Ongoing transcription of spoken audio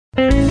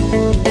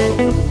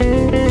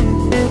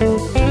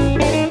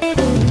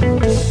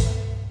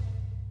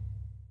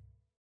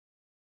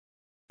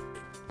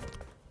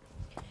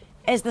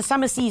As the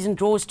summer season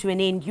draws to an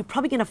end, you're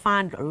probably going to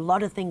find a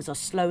lot of things are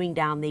slowing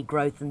down their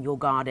growth in your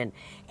garden.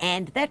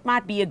 And that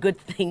might be a good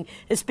thing,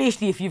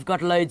 especially if you've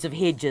got loads of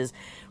hedges.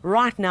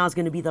 Right now is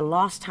going to be the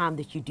last time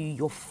that you do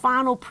your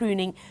final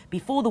pruning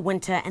before the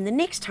winter, and the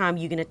next time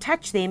you're going to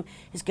touch them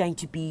is going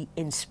to be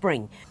in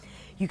spring.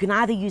 You can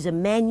either use a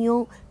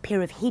manual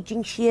pair of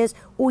hedging shears,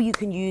 or you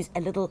can use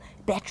a little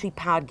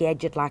battery-powered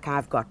gadget like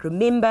I've got.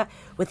 Remember,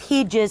 with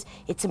hedges,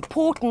 it's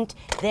important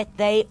that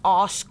they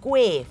are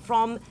square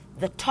from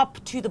the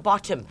top to the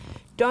bottom.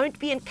 Don't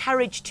be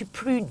encouraged to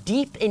prune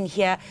deep in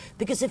here,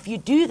 because if you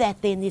do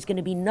that, then there's going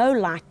to be no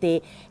light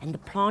there and the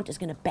plant is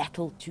going to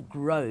battle to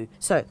grow.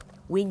 So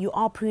when you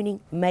are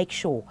pruning, make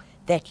sure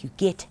that you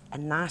get a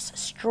nice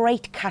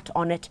straight cut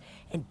on it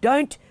and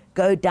don't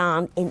go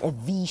down in a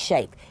V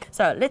shape.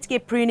 So let's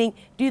get pruning.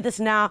 Do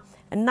this now,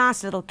 a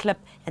nice little clip,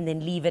 and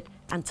then leave it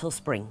until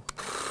spring.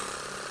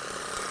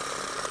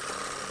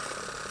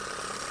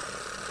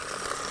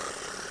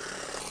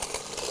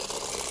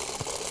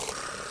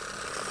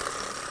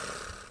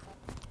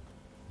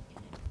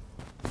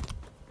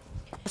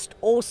 Just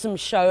awesome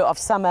show of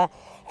summer,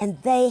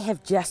 and they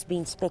have just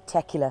been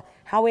spectacular.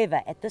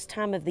 However, at this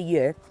time of the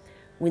year,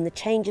 when the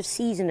change of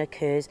season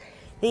occurs,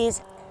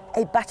 there's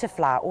a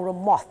butterfly, or a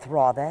moth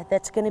rather,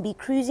 that's going to be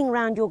cruising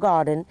around your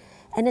garden,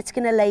 and it's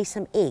going to lay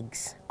some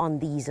eggs on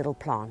these little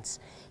plants.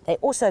 They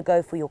also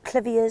go for your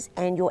clivias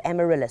and your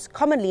amaryllis,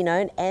 commonly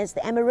known as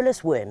the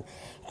amaryllis worm.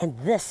 And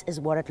this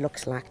is what it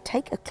looks like.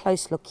 Take a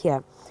close look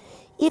here.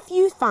 If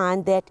you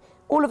find that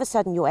all of a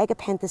sudden your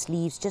agapanthus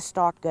leaves just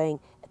start going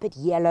a bit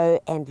yellow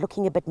and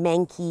looking a bit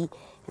manky,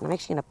 and I'm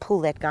actually going to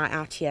pull that guy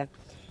out here.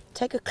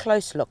 Take a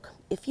close look.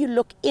 If you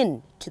look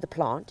into the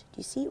plant, do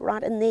you see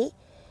right in there?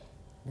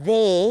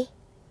 There,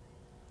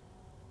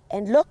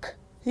 and look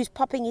who's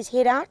popping his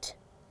head out.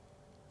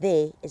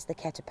 There is the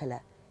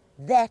caterpillar.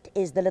 That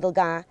is the little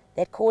guy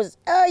that causes,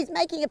 oh, he's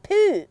making a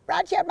poo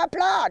right here at my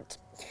plant.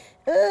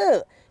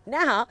 Oh,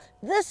 now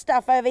this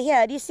stuff over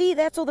here, do you see,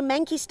 that's all the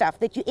manky stuff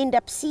that you end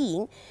up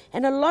seeing,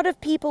 and a lot of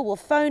people will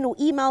phone or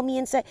email me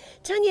and say,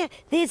 Tanya,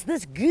 there's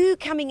this goo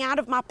coming out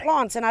of my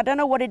plants and I don't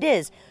know what it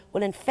is.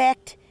 Well, in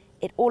fact,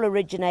 it all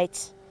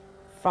originates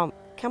from,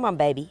 come on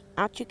baby,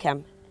 out you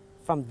come,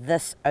 from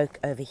this oak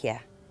over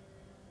here.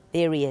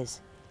 There he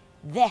is.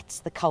 That's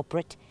the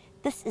culprit.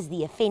 This is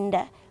the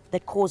offender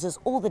that causes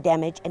all the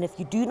damage, and if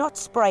you do not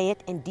spray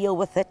it and deal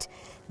with it,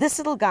 this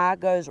little guy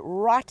goes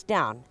right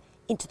down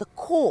into the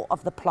core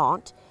of the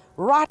plant,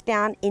 right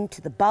down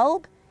into the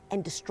bulb,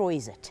 and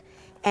destroys it.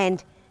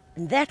 And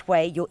in that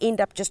way, you'll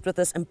end up just with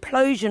this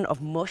implosion of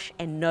mush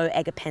and no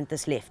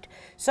agapanthus left.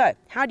 So,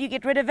 how do you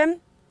get rid of him?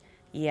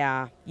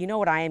 Yeah, you know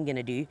what I am going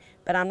to do,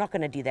 but I'm not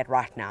going to do that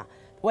right now.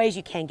 Ways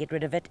you can get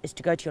rid of it is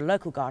to go to your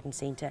local garden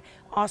centre,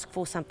 ask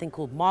for something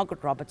called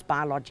Margaret Roberts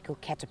Biological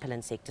Caterpillar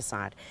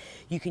Insecticide.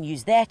 You can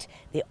use that.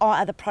 There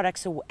are other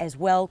products as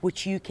well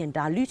which you can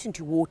dilute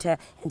into water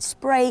and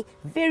spray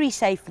very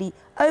safely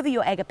over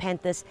your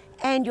agapanthus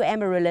and your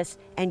amaryllis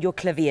and your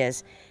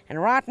clivias.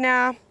 And right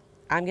now,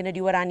 I'm going to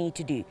do what I need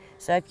to do.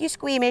 So if you're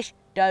squeamish,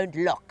 don't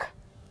look.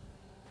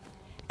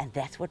 And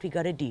that's what we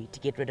got to do to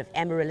get rid of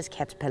amaryllis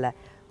caterpillar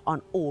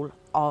on all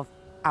of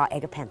our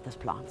agapanthus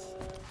plants.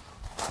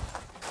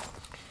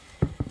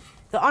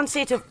 The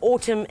onset of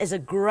autumn is a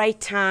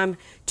great time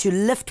to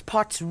lift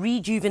pots,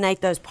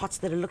 rejuvenate those pots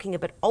that are looking a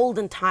bit old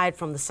and tired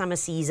from the summer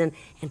season,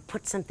 and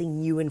put something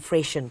new and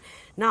fresh in.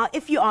 Now,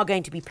 if you are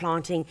going to be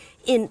planting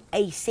in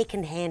a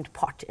second-hand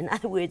pot, in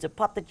other words, a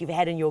pot that you've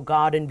had in your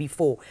garden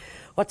before,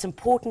 what's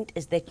important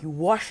is that you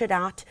wash it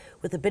out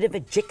with a bit of a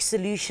Jik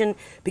solution,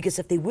 because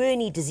if there were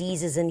any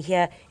diseases in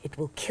here, it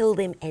will kill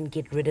them and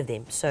get rid of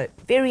them. So,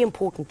 very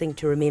important thing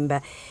to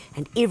remember.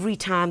 And every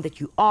time that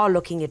you are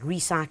looking at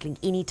recycling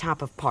any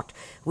type of pot,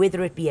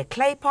 whether it be a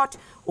clay pot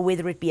or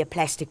whether it be a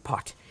plastic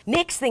pot.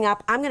 Next thing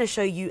up, I'm going to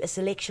show you a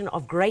selection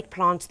of great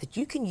plants that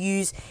you can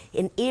use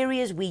in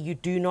areas where you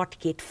do not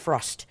get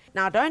frost.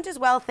 Now, don't as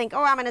well think,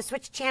 oh, I'm going to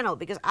switch channel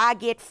because I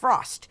get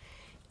frost.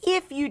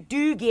 If you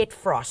do get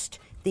frost,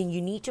 then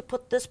you need to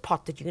put this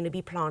pot that you're going to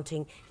be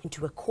planting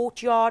into a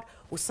courtyard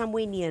or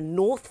somewhere near a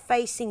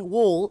north-facing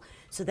wall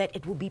so that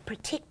it will be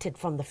protected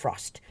from the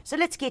frost. So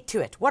let's get to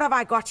it. What have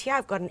I got here?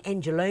 I've got an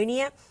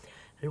Angelonia,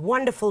 a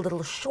wonderful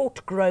little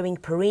short-growing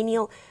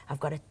perennial. I've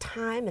got a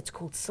thyme, it's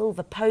called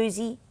Silver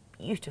Posy.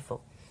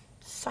 Beautiful.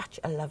 Such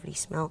a lovely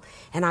smell.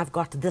 And I've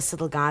got this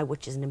little guy,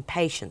 which is an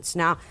impatiens.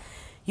 Now,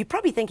 you're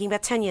probably thinking,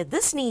 but Tanya,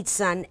 this needs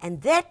sun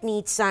and that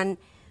needs sun,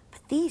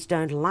 but these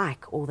don't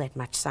like all that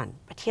much sun.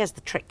 But here's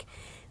the trick.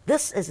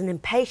 This is an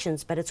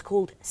impatiens, but it's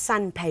called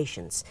sun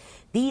patience.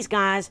 These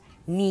guys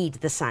need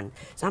the sun.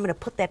 So I'm going to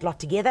put that lot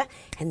together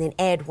and then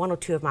add one or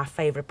two of my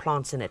favorite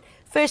plants in it.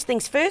 First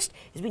things first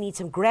is we need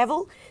some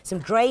gravel, some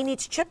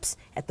drainage chips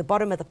at the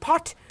bottom of the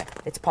pot.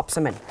 Let's pop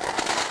some in.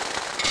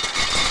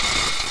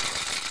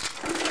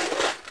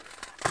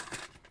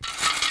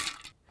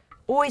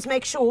 Always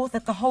make sure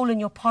that the hole in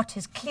your pot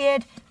is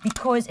cleared,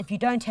 because if you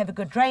don't have a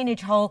good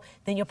drainage hole,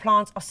 then your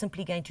plants are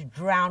simply going to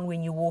drown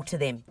when you water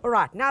them. All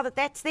right, now that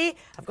that's there,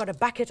 I've got a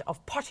bucket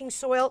of potting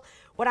soil.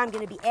 What I'm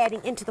going to be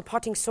adding into the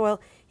potting soil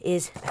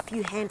is a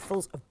few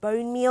handfuls of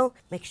bone meal.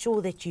 Make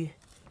sure that you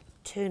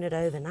turn it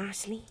over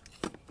nicely.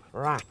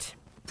 Right.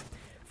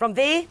 From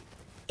there,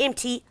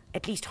 empty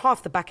at least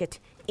half the bucket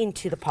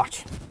into the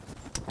pot.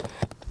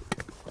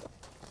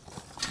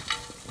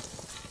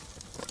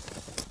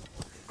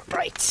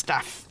 Great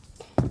stuff.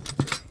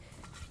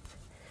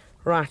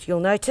 Right,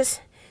 you'll notice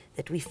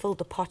that we filled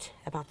the pot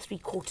about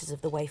 3/4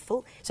 of the way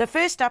full. So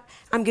first up,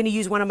 I'm going to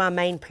use one of my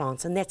main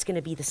plants, and that's going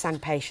to be the sun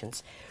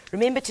patience.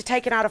 Remember to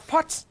take it out of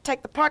pots,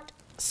 take the pot,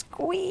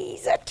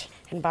 squeeze it.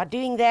 And by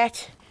doing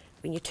that,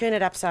 when you turn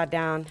it upside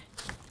down,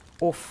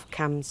 off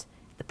comes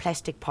the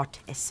plastic pot,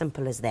 as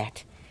simple as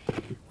that.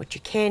 What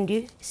you can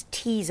do is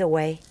tease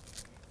away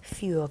a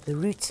few of the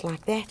roots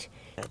like that.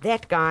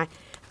 That guy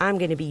I'm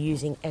going to be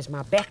using as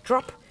my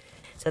backdrop.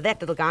 So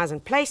that little guy's in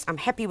place. I'm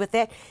happy with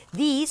that.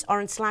 These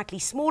are in slightly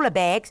smaller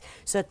bags.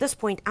 So at this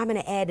point, I'm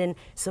going to add in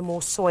some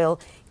more soil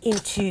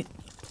into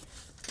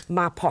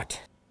my pot.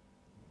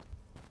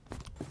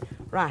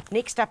 Right,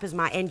 next up is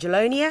my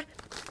Angelonia.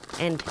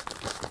 And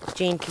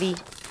gently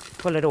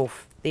pull it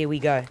off. There we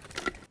go.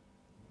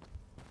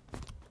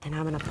 And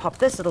I'm going to pop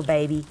this little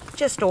baby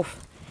just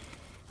off.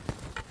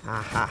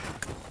 Aha.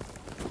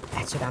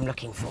 That's what I'm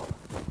looking for.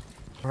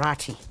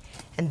 Righty.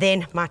 And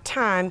then my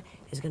thyme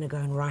is going to go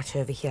in right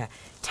over here.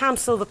 Thyme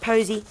Silver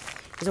Posy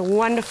is a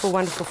wonderful,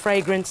 wonderful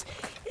fragrance.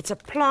 It's a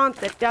plant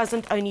that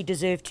doesn't only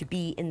deserve to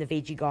be in the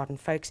veggie garden,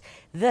 folks.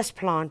 This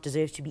plant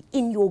deserves to be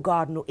in your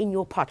garden or in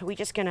your pot. We're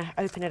just going to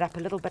open it up a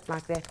little bit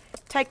like that.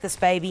 Take this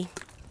baby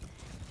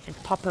and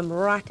pop him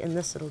right in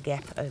this little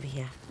gap over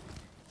here.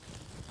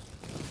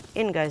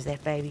 In goes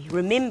that baby.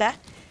 Remember,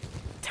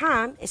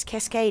 thyme is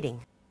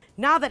cascading.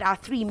 Now that our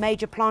 3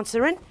 major plants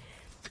are in,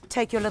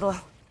 take your little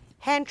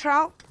hand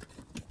trowel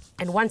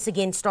and once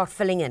again start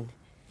filling in.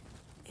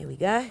 There we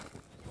go.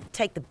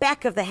 Take the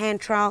back of the hand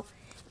trowel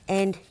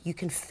and you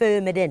can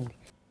firm it in.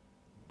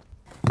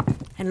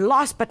 And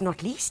last but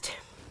not least,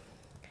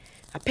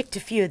 I picked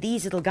a few of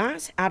these little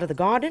guys out of the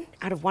garden,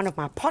 out of one of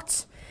my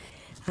pots.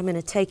 I'm going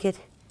to take it,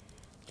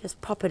 just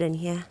pop it in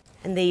here,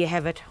 and there you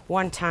have it.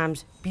 One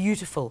time's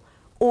beautiful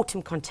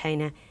autumn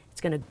container. It's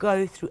going to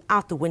go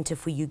throughout the winter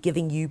for you,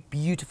 giving you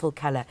beautiful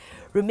color.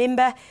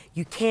 Remember,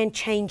 you can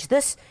change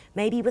this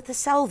maybe with a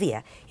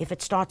salvia if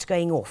it starts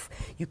going off.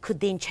 You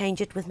could then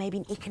change it with maybe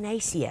an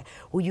echinacea,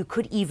 or you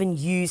could even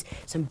use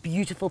some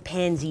beautiful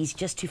pansies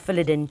just to fill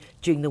it in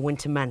during the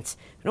winter months.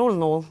 And all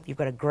in all, you've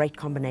got a great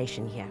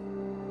combination here.